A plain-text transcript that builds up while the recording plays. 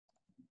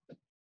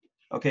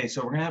Okay,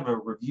 so we're going to have a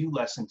review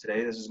lesson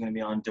today. This is going to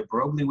be on de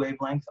Broglie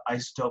wavelength,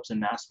 isotopes, and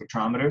mass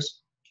spectrometers.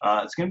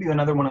 It's going to be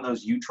another one of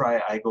those you try,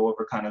 I go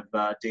over kind of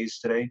days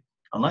today,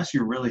 unless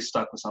you're really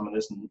stuck with some of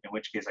this, in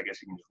which case I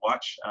guess you can just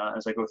watch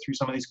as I go through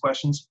some of these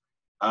questions.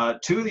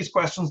 Two of these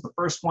questions, the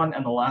first one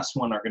and the last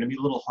one, are going to be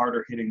a little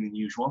harder hitting than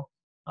usual.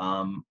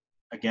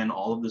 Again,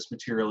 all of this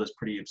material is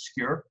pretty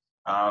obscure,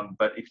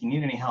 but if you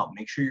need any help,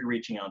 make sure you're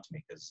reaching out to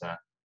me because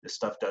this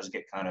stuff does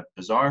get kind of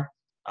bizarre.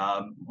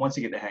 Once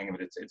you get the hang of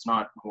it, it's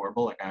not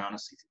horrible. Like, I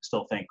honestly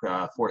still think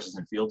forces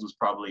and fields was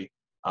probably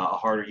a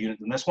harder unit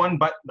than this one,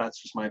 but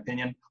that's just my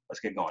opinion.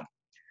 Let's get going.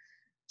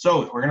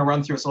 So we're going to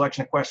run through a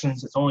selection of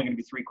questions. It's only going to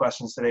be 3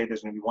 questions today.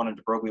 There's going to be one on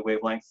de Broglie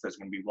wavelength. There's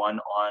going to be one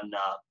on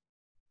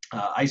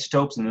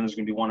isotopes, and then there's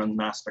going to be one on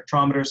mass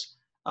spectrometers.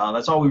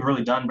 That's all we've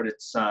really done, but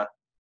it's a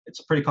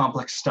pretty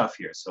complex stuff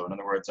here. So in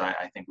other words,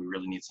 I think we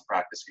really need some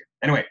practice here.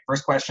 Anyway,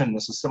 first question.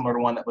 This is similar to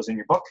one that was in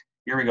your book.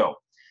 Here we go.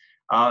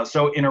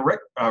 So in a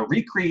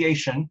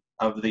recreation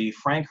of the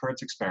Frank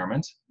Hertz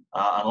experiment,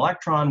 an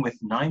electron with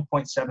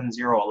 9.70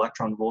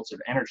 electron volts of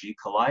energy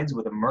collides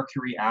with a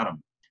mercury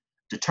atom.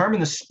 Determine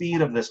the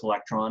speed of this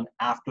electron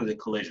after the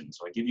collision.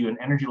 So I give you an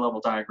energy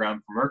level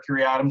diagram for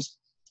mercury atoms.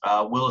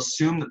 We'll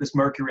assume that this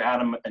mercury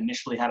atom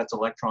initially had its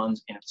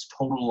electrons in its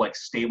total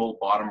stable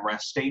bottom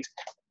rest state.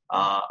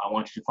 I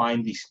want you to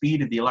find the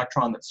speed of the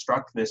electron that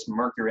struck this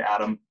mercury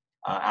atom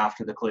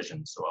after the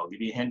collision. So I'll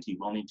give you a hint. You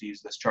will need to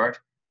use this chart.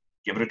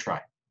 Give it a try.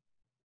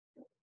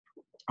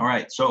 All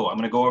right, so I'm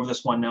going to go over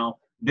this one now.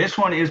 This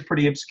one is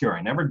pretty obscure.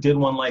 I never did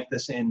one like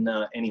this in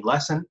any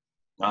lesson,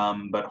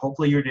 but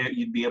hopefully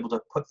you'd be able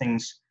to put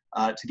things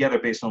together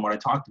based on what I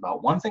talked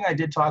about. One thing I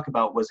did talk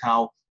about was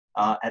how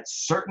at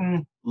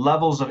certain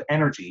levels of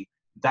energy,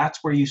 that's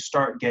where you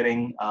start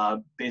getting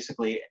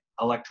basically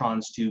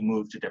electrons to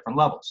move to different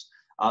levels.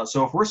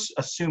 So if we're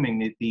assuming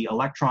that the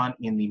electron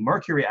in the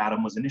mercury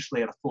atom was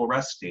initially at a full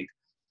rest state,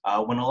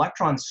 when an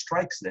electron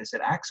strikes this, it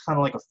acts kind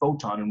of like a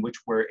photon in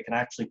where it can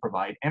actually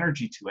provide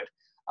energy to it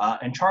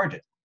and charge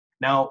it.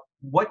 Now,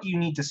 what you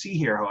need to see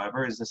here,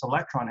 however, is this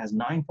electron has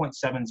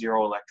 9.70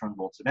 electron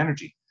volts of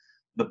energy.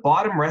 The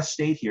bottom rest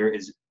state here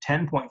is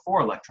 10.4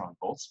 electron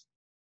volts.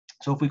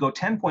 So if we go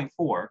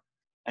 10.4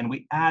 and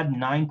we add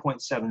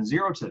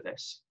 9.70 to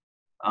this,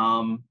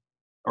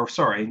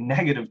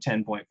 negative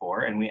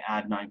 10.4, and we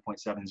add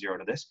 9.70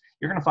 to this,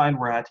 you're going to find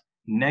we're at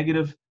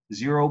negative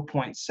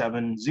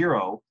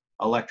 0.70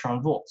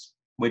 electron volts,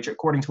 which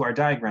according to our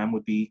diagram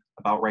would be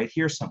about right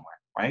here somewhere,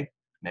 right?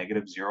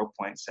 Negative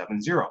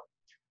 0.70.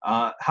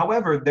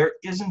 However, there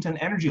isn't an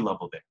energy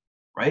level there,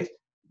 right?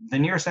 The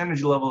nearest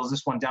energy level is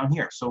this one down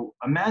here. So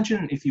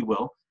imagine, if you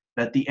will,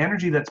 that the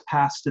energy that's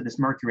passed to this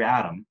mercury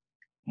atom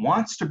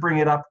wants to bring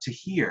it up to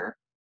here,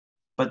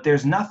 but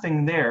there's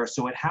nothing there,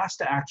 so it has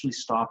to actually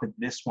stop at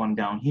this one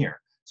down here.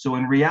 So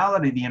in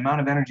reality, the amount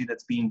of energy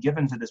that's being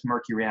given to this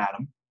mercury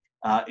atom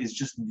is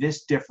just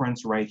this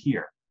difference right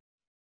here.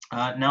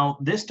 Now,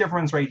 this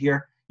difference right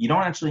here, you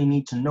don't actually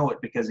need to know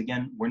it because,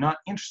 again, we're not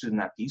interested in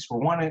that piece.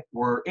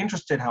 We're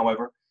interested,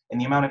 however, in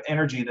the amount of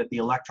energy that the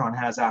electron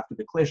has after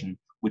the collision,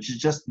 which is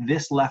just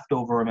this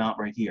leftover amount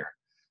right here.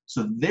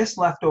 So this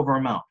leftover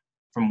amount,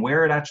 from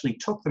where it actually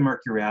took the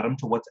mercury atom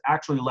to what's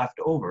actually left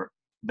over,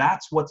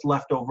 that's what's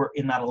left over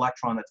in that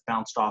electron that's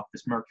bounced off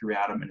this mercury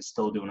atom and is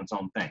still doing its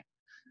own thing.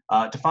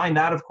 To find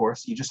that, of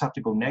course, you just have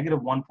to go negative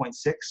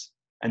 1.6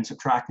 and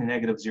subtract the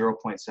negative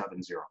 0.70.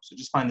 So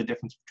just find the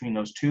difference between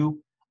those two.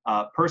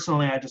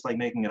 Personally, I just like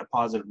making it a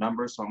positive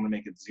number, so I'm going to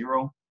make it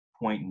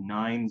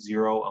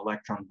 0.90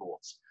 electron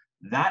volts.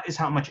 That is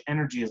how much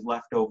energy is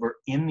left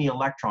over in the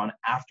electron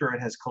after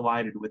it has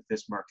collided with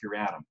this mercury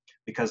atom.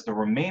 Because the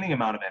remaining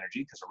amount of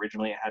energy, because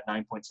originally it had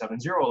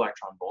 9.70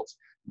 electron volts,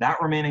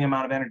 that remaining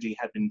amount of energy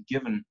had been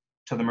given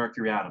to the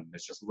mercury atom.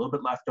 There's just a little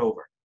bit left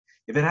over.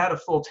 If it had a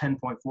full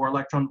 10.4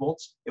 electron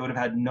volts, it would have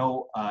had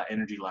no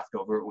energy left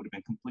over. It would have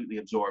been completely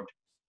absorbed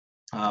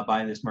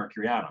by this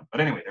mercury atom.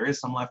 But anyway, there is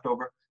some left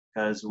over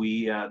because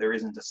there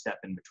isn't a step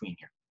in between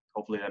here.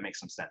 Hopefully that makes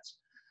some sense.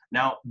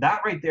 Now,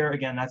 that right there,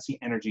 again, that's the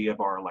energy of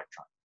our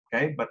electron,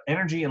 okay? But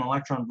energy in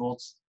electron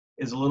volts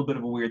is a little bit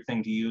of a weird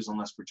thing to use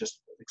unless we're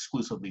just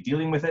exclusively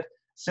dealing with it.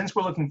 Since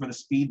we're looking for the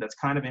speed, that's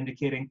kind of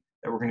indicating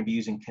that we're going to be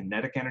using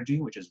kinetic energy,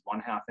 which is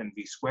 1/2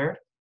 mv squared.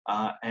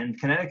 And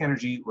kinetic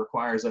energy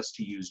requires us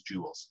to use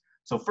joules.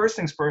 So first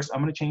things first, I'm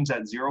going to change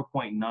that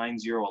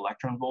 0.90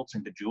 electron volts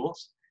into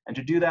joules. And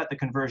to do that, the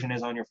conversion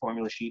is on your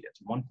formula sheet. It's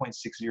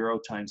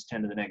 1.60 times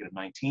 10 to the negative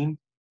 19.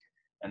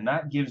 And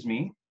that gives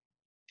me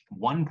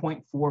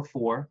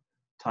 1.44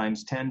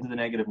 times 10 to the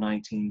negative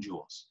 19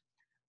 joules.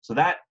 So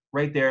that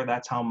right there,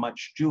 that's how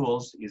much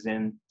joules is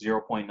in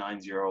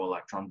 0.90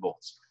 electron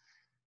volts.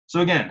 So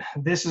again,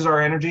 this is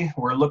our energy.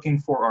 We're looking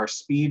for our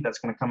speed. That's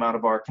going to come out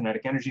of our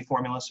kinetic energy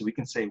formula. So we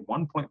can say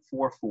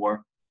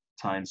 1.44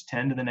 times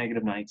 10 to the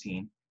negative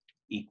 19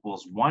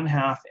 equals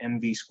 1/2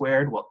 mv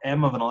squared. Well,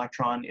 m of an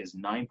electron is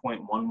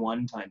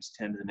 9.11 times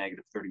 10 to the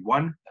negative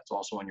 31. That's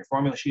also on your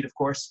formula sheet, of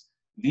course.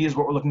 V is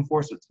what we're looking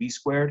for, so it's v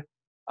squared.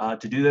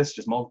 To do this,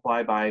 just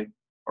multiply by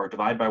or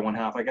divide by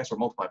 1/2, I guess, or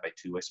multiply by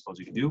 2, I suppose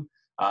you could do.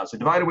 So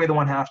divide away the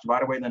 1/2,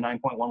 divide away the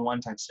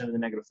 9.11 times 10 to the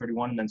negative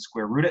 31, and then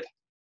square root it.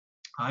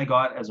 I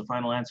got as a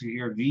final answer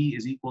here, V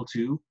is equal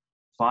to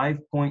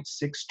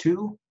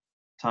 5.62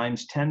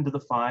 times 10 to the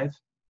 5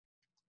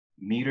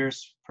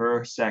 meters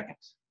per second.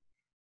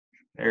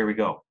 There we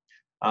go.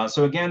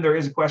 So again, there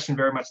is a question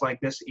very much like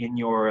this in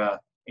your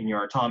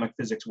atomic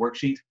physics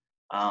worksheet.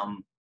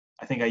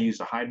 I think I used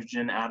a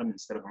hydrogen atom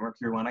instead of a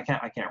mercury one. I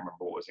can't remember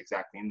what was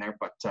exactly in there,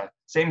 but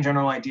same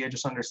general idea.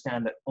 Just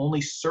understand that only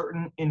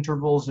certain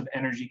intervals of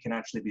energy can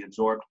actually be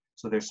absorbed.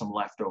 So there's some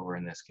leftover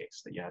in this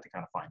case that you had to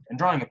kind of find. And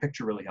drawing a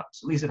picture really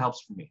helps. At least it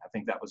helps for me. I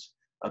think that was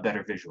a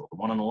better visual. The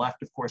one on the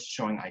left, of course, is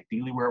showing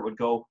ideally where it would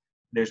go.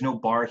 There's no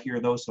bar here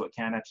though, so it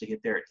can't actually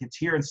hit there. It hits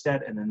here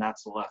instead, and then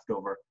that's the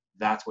leftover.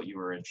 That's what you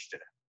were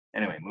interested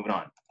in. Anyway, moving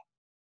on.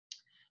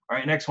 All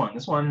right, next one.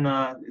 This one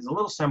is a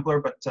little simpler,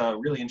 but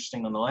really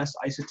interesting nonetheless.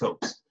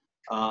 Isotopes.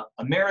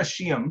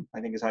 Americium, I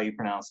think is how you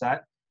pronounce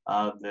that.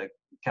 The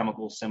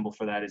chemical symbol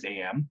for that is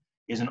Am.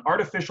 Is an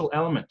artificial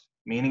element,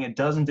 meaning it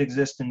doesn't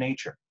exist in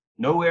nature.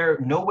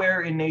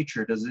 Nowhere in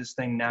nature does this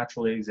thing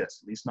naturally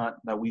exist. At least not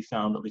that we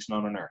found. At least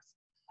not on Earth.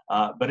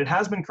 But it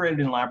has been created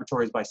in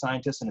laboratories by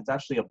scientists, and it's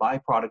actually a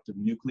byproduct of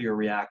nuclear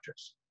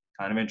reactors.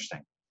 Kind of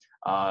interesting.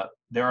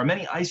 There are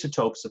many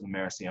isotopes of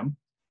americium,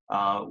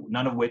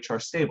 none of which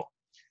are stable.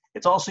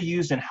 It's also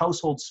used in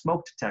household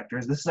smoke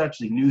detectors. This is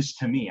actually news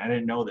to me. I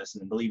didn't know this,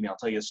 and believe me, I'll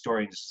tell you a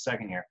story in just a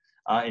second here.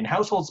 In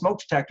household smoke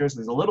detectors,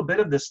 there's a little bit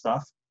of this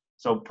stuff.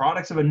 So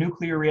products of a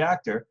nuclear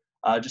reactor,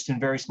 just in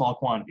very small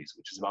quantities,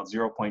 which is about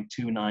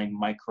 0.29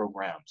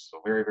 micrograms.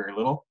 So very, very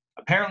little.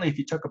 Apparently, if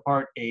you took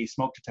apart a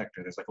smoke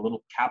detector, there's like a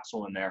little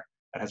capsule in there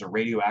that has a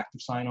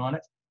radioactive sign on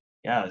it.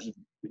 Yeah, this is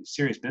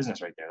serious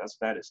business right there. That's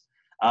what that is.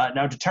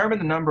 Now, determine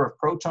the number of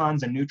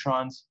protons and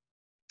neutrons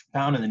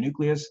found in the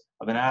nucleus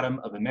of an atom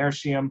of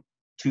americium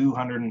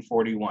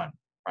 241,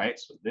 right?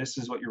 So this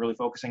is what you're really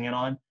focusing in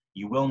on.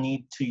 You will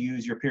need to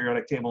use your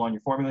periodic table on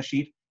your formula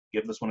sheet.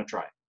 Give this one a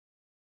try.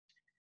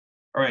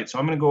 All right, so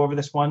I'm going to go over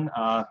this one.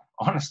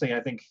 Honestly, I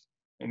think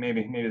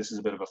maybe this is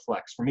a bit of a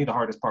flex. For me, the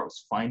hardest part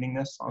was finding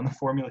this on the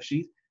formula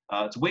sheet.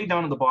 It's way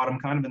down at the bottom,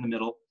 kind of in the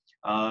middle.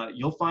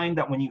 You'll find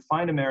that when you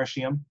find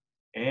americium,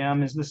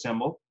 Am is the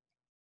symbol.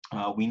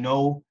 We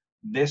know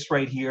this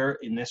right here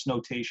in this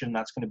notation,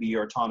 that's going to be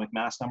your atomic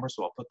mass number.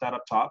 So I'll put that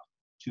up top,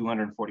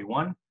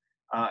 241.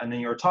 And then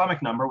your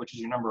atomic number, which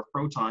is your number of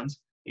protons,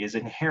 is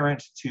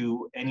inherent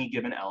to any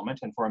given element.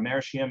 And for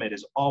americium, it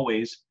is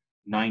always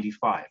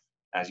 95,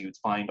 as you would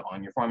find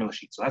on your formula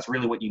sheet. So that's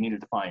really what you needed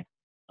to find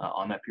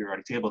on that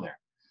periodic table there.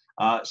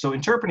 So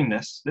interpreting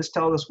this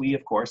tells us we,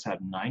 of course, have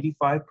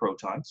 95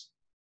 protons.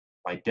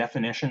 By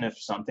definition,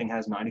 if something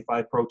has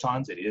 95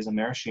 protons, it is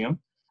americium.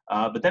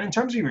 But then in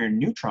terms of your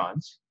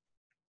neutrons,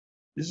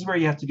 this is where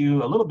you have to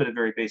do a little bit of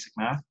very basic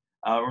math.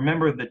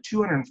 Remember, the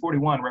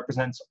 241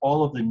 represents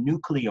all of the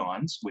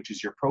nucleons, which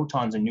is your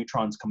protons and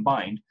neutrons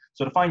combined.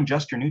 So to find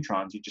just your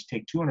neutrons, you just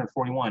take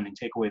 241 and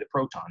take away the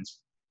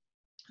protons,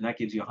 and that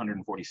gives you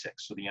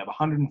 146. So then you have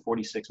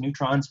 146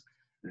 neutrons.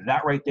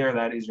 That right there,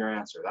 that is your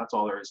answer. That's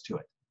all there is to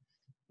it.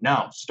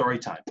 Now, story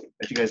time. I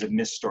bet you guys have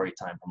missed story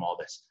time from all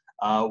this.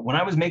 When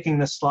I was making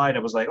this slide, I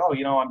was like, oh,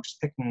 you know, I'm just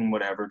picking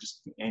whatever,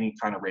 just any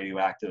kind of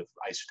radioactive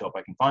isotope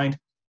I can find.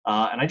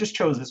 And I just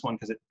chose this one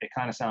because it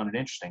kind of sounded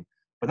interesting.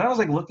 But then I was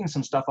like looking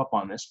some stuff up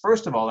on this.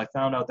 First of all, I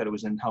found out that it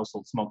was in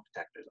household smoke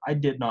detectors. I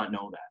did not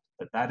know that,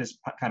 but that is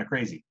kind of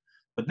crazy.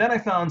 But then I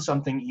found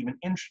something even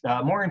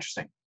more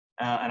interesting.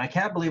 And I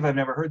can't believe I've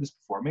never heard this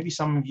before. Maybe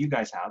some of you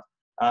guys have.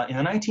 In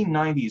the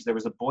 1990s, there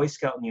was a Boy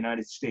Scout in the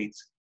United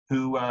States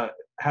who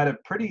had a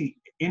pretty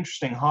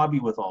interesting hobby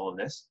with all of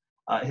this.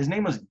 His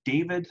name was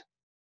David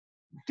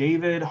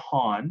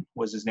Hahn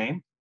was his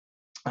name.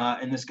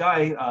 And this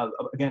guy,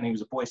 again, he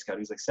was a Boy Scout.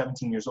 He was like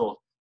 17 years old.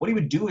 What he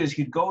would do is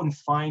he'd go and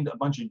find a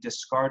bunch of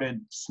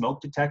discarded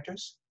smoke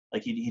detectors.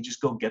 Like he'd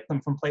just go get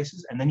them from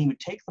places, and then he would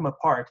take them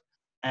apart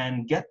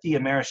and get the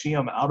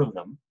americium out of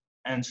them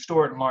and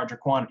store it in larger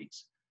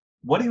quantities.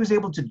 What he was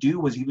able to do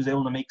was he was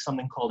able to make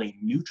something called a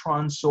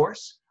neutron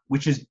source,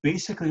 which is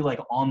basically like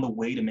on the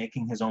way to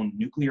making his own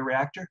nuclear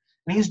reactor.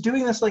 And he's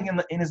doing this like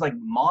in his like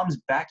mom's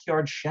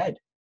backyard shed.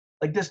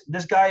 Like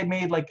this guy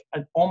made like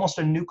almost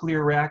a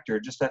nuclear reactor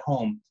just at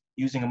home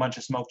using a bunch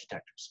of smoke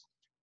detectors.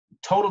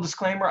 Total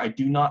disclaimer, I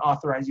do not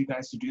authorize you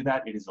guys to do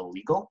that. It is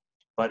illegal.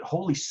 But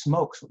holy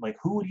smokes, like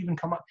who would even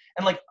come up?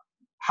 And like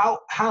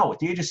how at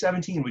the age of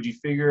 17 would you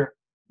figure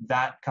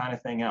that kind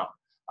of thing out?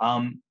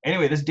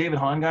 Anyway, this David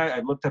Hahn guy, I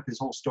looked up his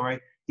whole story.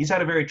 He's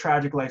had a very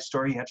tragic life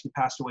story. He actually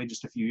passed away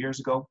just a few years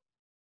ago.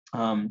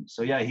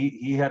 So yeah,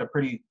 he had a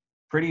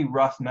pretty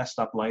rough, messed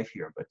up life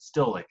here, but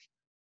still like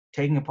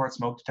taking apart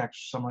smoke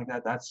detectors or something like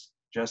that, that's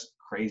just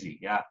crazy.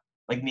 Yeah,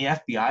 like the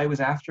FBI was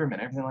after him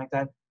and everything like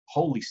that.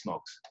 Holy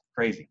smokes,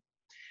 crazy.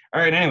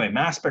 All right, anyway,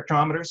 mass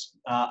spectrometers.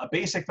 A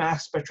basic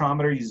mass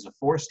spectrometer uses a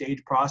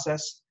 4-stage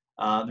process.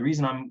 The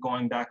reason I'm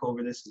going back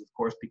over this is, of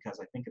course, because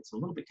I think it's a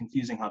little bit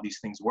confusing how these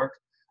things work.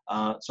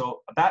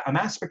 So a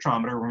mass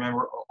spectrometer,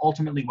 remember,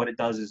 ultimately what it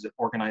does is it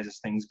organizes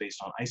things based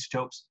on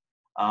isotopes.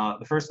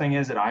 The first thing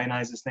is it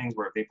ionizes things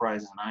where it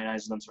vaporizes and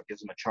ionizes them, so it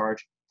gives them a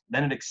charge.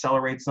 Then it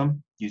accelerates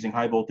them using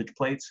high voltage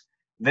plates.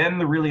 Then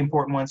the really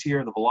important ones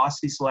here, the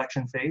velocity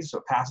selection phase. So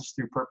it passes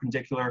through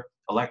perpendicular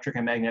electric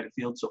and magnetic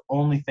fields. So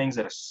only things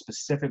at a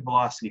specific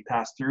velocity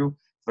pass through.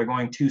 If they're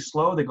going too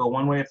slow, they go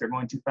one way. If they're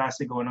going too fast,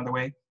 they go another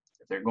way.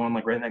 If they're going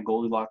like right in that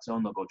Goldilocks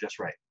zone, they'll go just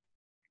right.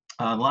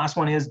 The last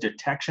one is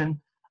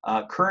detection.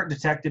 Current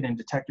detected in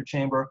detector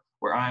chamber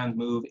where ions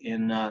move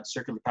in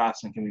circular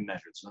paths and can be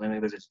measured. So then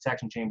there's a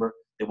detection chamber.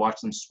 They watch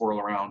them swirl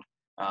around,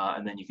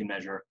 and then you can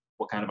measure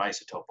what kind of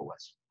isotope it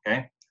was.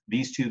 Okay.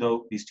 These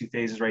two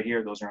phases right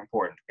here, those are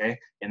important. Okay.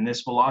 In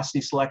this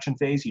velocity selection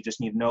phase, you just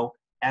need to know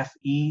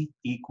Fe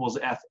equals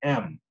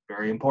Fm.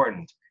 Very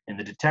important. In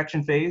the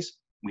detection phase,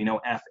 we know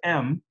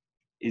Fm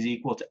is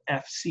equal to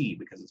Fc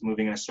because it's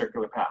moving in a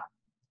circular path.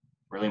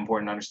 Really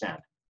important to understand.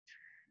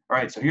 All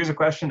right, so here's a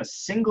question. A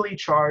singly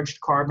charged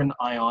carbon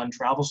ion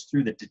travels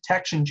through the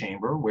detection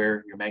chamber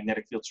where your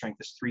magnetic field strength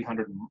is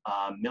 300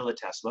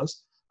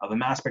 milliteslas of a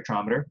mass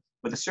spectrometer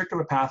with a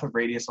circular path of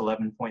radius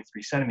 11.3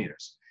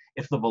 centimeters.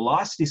 If the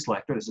velocity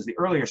selector, this is the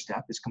earlier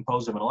step, is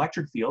composed of an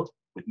electric field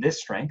with this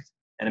strength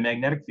and a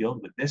magnetic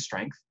field with this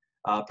strength,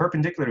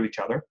 perpendicular to each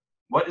other,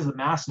 what is the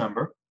mass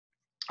number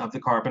of the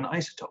carbon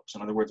isotopes?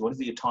 In other words, what is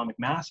the atomic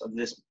mass of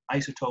this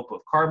isotope of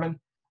carbon?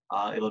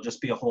 It'll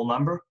just be a whole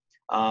number.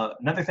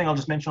 Another thing I'll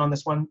just mention on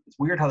this one, it's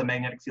weird how the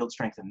magnetic field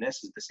strength in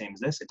this is the same as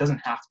this. It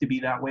doesn't have to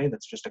be that way.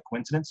 That's just a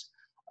coincidence.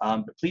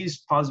 But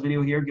please pause the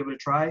video here, give it a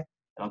try, and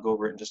I'll go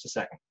over it in just a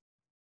second.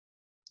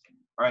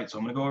 All right, so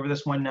I'm going to go over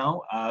this one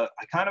now. I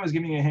kind of was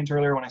giving you a hint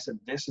earlier when I said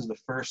this is the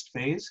first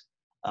phase.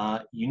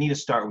 You need to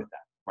start with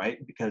that, right?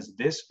 Because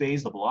this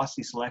phase, the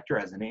velocity selector,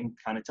 as the name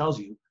kind of tells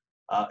you,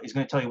 is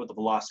going to tell you what the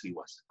velocity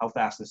was, how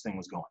fast this thing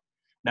was going.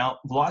 Now,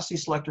 velocity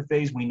selector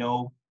phase, we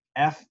know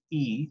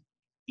Fe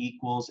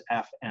equals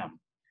Fm.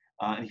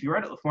 And if you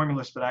write out the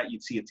formulas for that,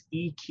 you'd see it's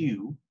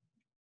EQ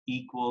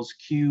equals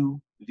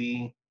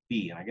QVB.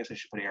 And I guess I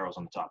should put arrows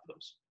on the top of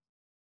those.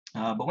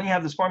 But when you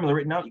have this formula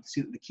written out, you can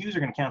see that the Q's are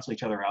going to cancel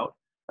each other out.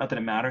 Not that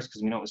it matters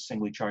because we know it was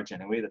singly charged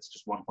anyway. That's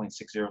just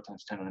 1.60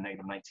 times 10 to the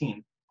negative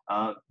 19.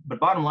 But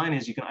bottom line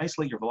is you can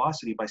isolate your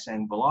velocity by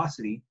saying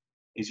velocity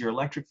is your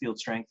electric field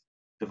strength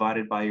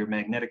divided by your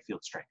magnetic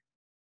field strength.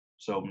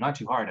 So not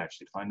too hard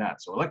actually to find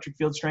that. So electric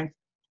field strength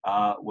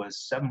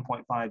was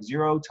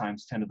 7.50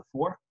 times 10 to the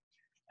 4.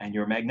 And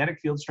your magnetic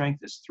field strength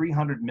is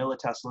 300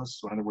 milliteslas.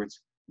 So in other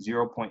words,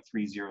 0.300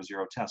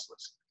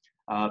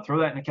 Teslas. Throw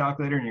that in a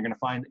calculator and you're going to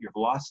find that your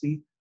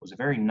velocity was a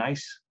very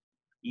nice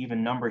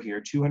even number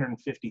here,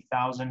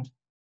 250,000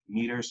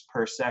 meters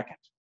per second.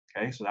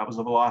 Okay, so that was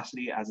the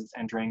velocity as it's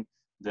entering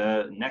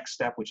the next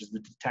step, which is the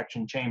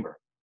detection chamber.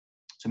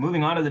 So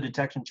moving on to the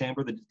detection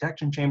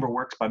chamber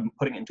works by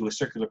putting it into a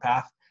circular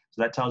path.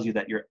 So that tells you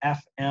that your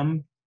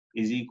Fm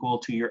is equal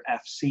to your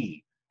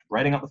Fc.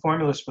 Writing out the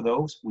formulas for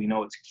those, we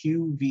know it's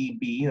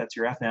QVB, that's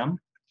your Fm,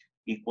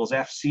 equals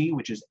Fc,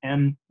 which is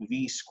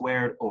mv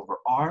squared over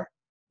r.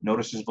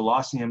 Notice there's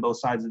velocity on both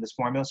sides of this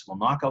formula, so we'll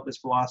knock out this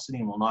velocity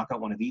and we'll knock out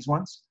one of these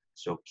ones.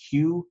 So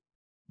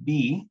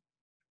QB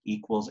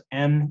equals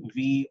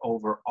mv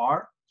over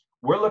r.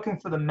 We're looking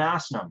for the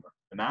mass number.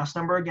 The mass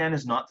number, again,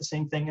 is not the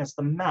same thing as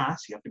the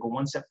mass. You have to go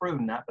one step further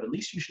than that, but at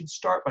least you should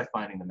start by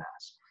finding the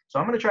mass. So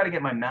I'm going to try to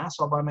get my mass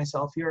all by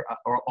myself here,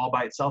 or all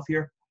by itself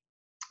here.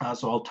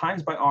 So I'll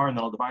times by r and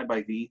then I'll divide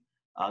by v.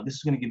 This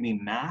is going to give me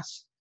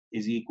mass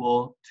is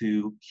equal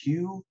to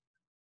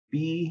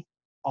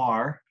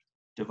QBr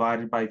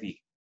divided by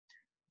v.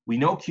 We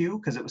know q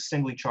because it was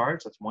singly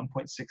charged. That's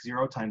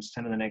 1.60 times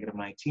 10 to the negative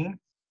 19.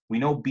 We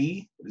know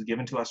b is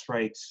given to us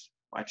right,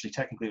 well, actually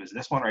technically it was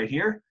this one right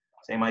here.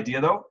 Same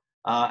idea though.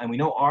 And we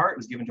know r, it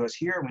was given to us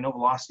here. And we know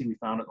velocity, we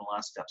found it in the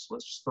last step. So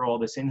let's just throw all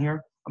this in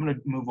here. I'm going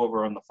to move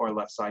over on the far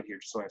left side here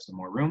just so I have some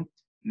more room.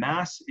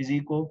 Mass is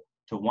equal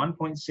to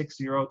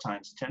 1.60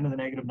 times 10 to the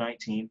negative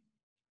 19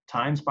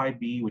 times by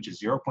b, which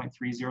is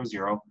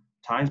 0.300,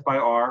 times by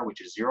r, which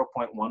is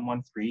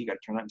 0.113. You got to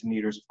turn that into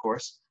meters, of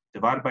course,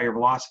 divided by your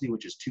velocity,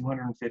 which is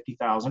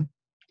 250,000. If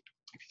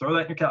you throw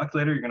that in your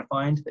calculator, you're going to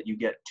find that you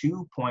get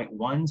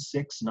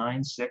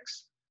 2.1696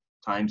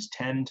 times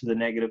 10 to the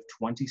negative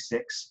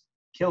 26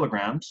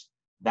 kilograms.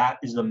 That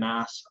is the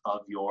mass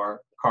of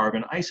your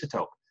carbon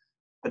isotope.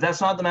 But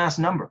that's not the mass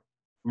number.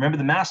 Remember,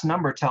 the mass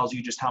number tells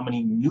you just how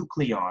many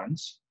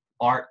nucleons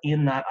are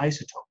in that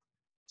isotope.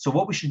 So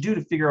what we should do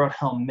to figure out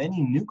how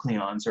many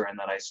nucleons are in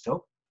that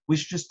isotope, we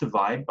should just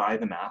divide by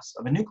the mass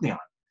of a nucleon.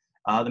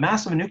 The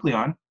mass of a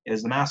nucleon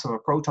is the mass of a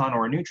proton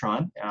or a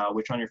neutron,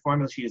 which on your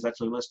formula sheet is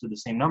actually listed the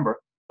same number.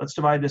 Let's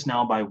divide this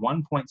now by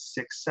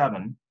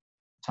 1.67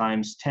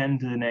 times 10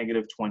 to the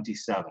negative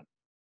 27.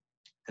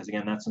 Because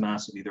again, that's the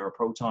mass of either a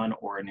proton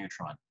or a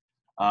neutron.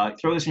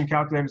 Throw this in your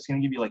calculator, it's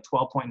going to give you like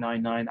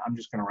 12.99. I'm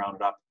just going to round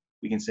it up.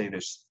 We can say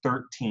there's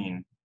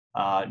 13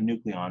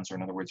 nucleons, or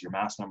in other words, your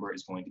mass number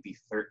is going to be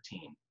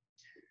 13.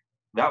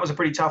 That was a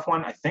pretty tough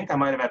one. I think I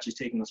might have actually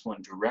taken this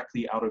one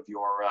directly out of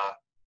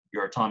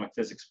your atomic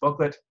physics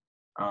booklet,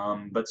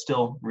 but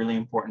still really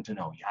important to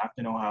know. You have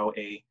to know how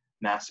a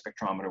mass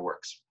spectrometer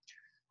works.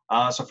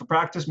 So for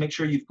practice, make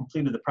sure you've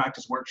completed the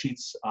practice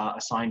worksheets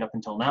assigned up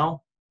until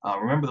now.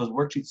 Remember, those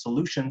worksheet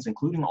solutions,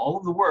 including all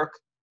of the work,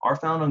 are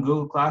found on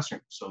Google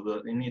Classroom.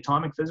 So in the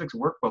Atomic Physics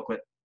workbooklet,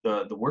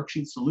 the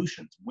worksheet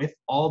solutions with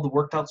all the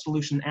worked out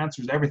solution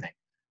answers, everything,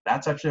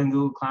 that's actually on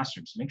Google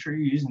Classroom. So make sure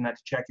you're using that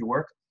to check your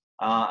work.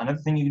 Another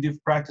thing you can do for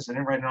practice, I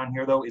didn't write it on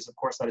here though, is of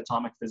course that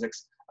Atomic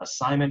Physics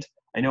assignment.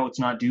 I know it's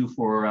not due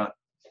for a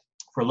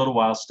little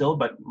while still,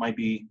 but might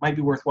be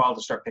worthwhile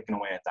to start picking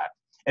away at that.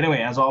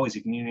 Anyway, as always,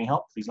 if you need any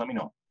help, please let me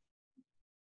know.